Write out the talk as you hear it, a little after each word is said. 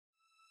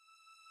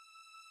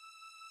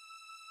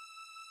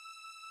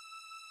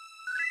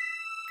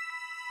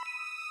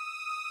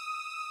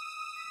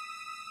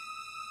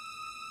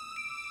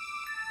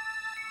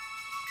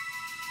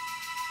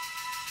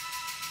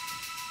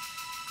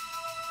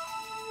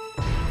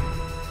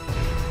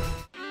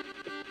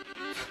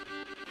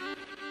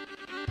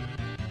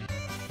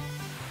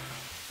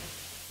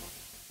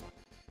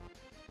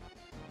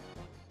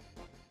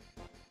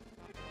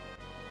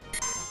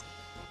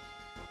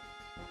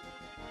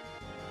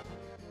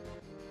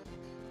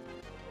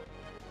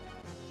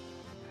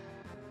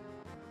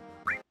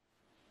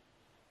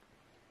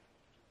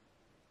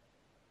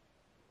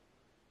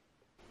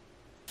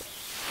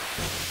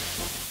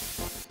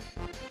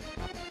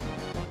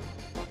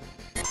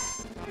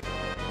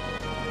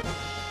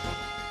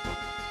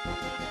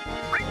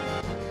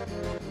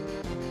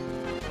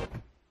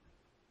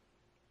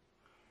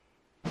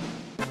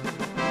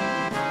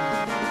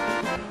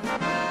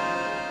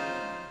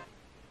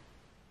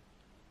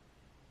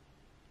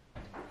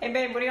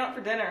Hey babe, what do you want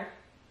for dinner?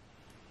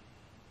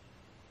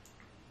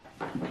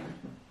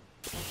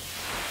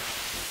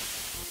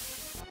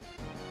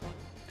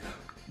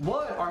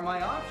 What are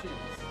my options?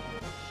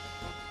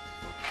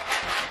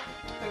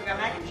 We've got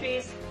mac and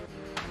cheese,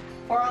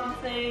 or on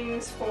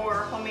things for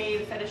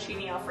homemade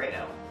fettuccine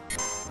alfredo.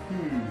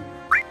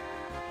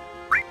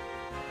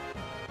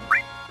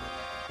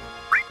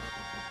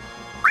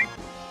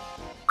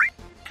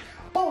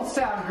 Both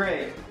sound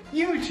great.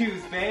 You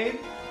choose, babe.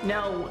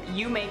 No,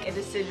 you make a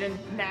decision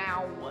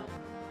now.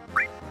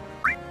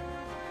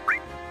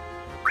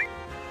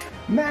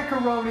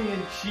 Macaroni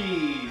and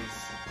cheese.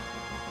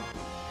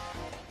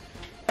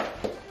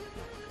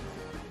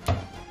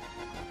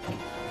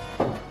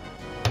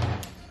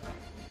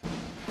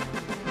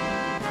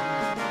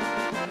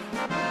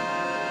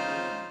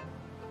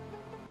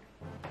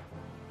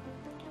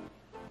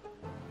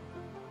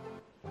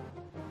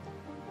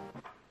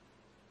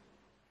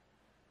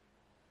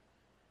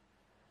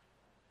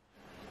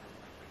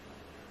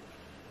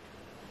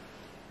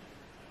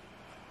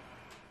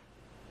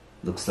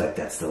 Looks like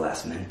that's the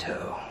last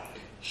Mento.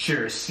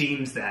 Sure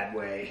seems that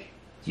way.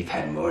 You've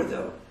had more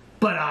though.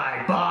 But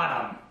I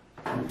bought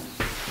 'em.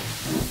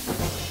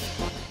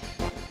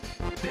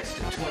 Best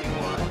of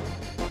 21.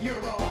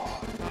 You're on.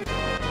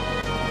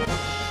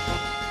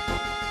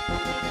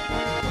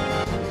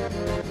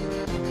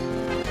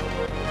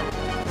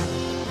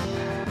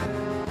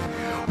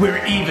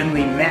 We're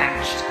evenly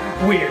matched.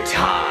 We're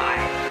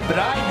tied. But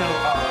I know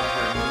all of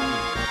her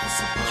moves.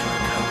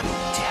 You're going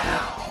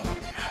down.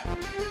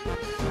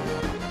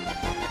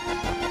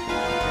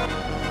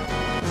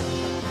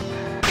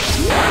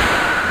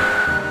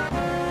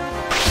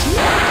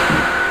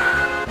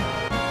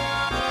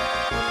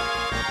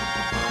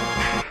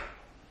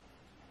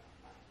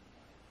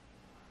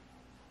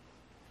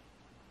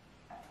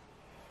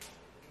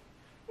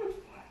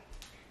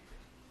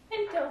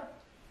 Mento.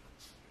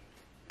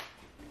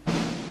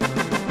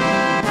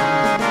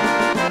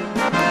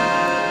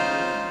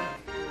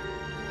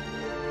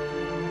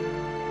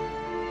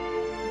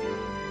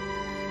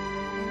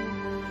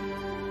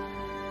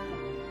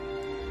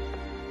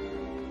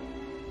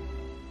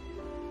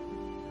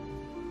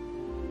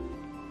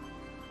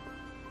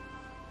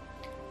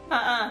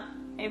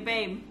 Hey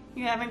babe,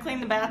 you haven't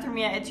cleaned the bathroom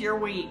yet, it's your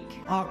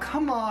week. Oh,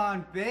 come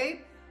on,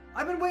 babe.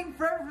 I've been waiting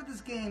forever for this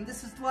game.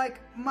 This is like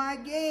my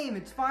game.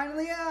 It's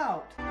finally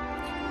out.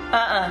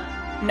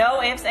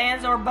 No ifs,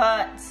 ands, or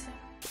buts.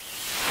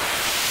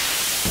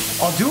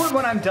 I'll do it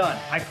when I'm done.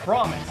 I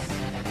promise.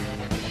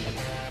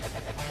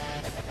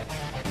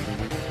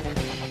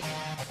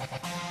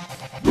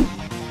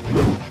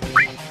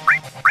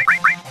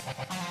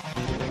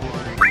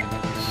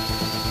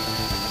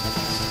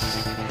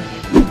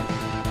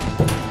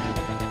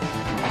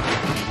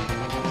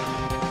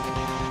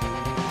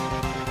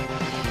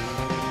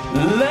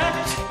 Let's